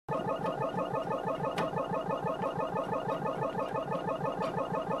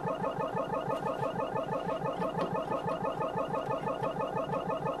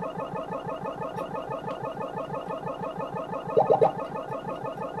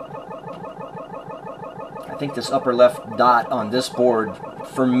think this upper left dot on this board,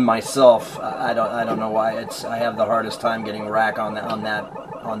 for myself, I don't know why I have the hardest time getting rack on that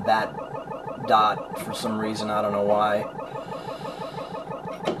dot for some reason. I don't know why.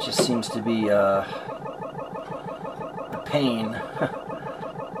 It just seems to be a pain.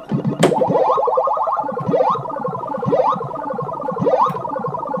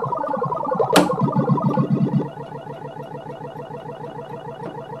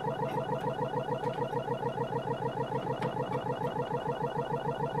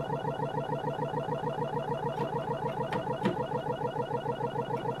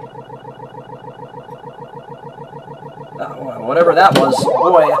 Whatever that was,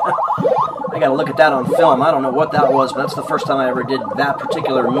 boy, I gotta look at that on film. I don't know what that was, but that's the first time I ever did that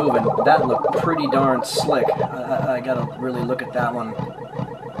particular move, and that looked pretty darn slick. I gotta really look at that one,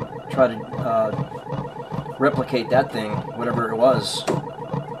 try to replicate that thing, whatever it was.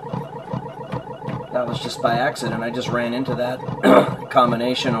 That was just by accident. I just ran into that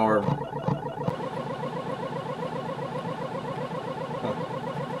combination, or...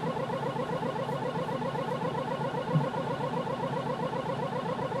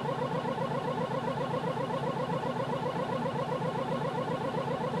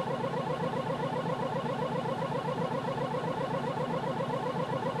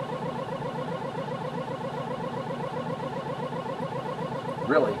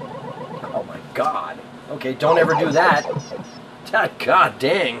 Really? Oh my God. Okay, don't ever do that. God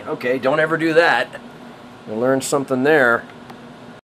dang. Okay, don't ever do that. I learned something there.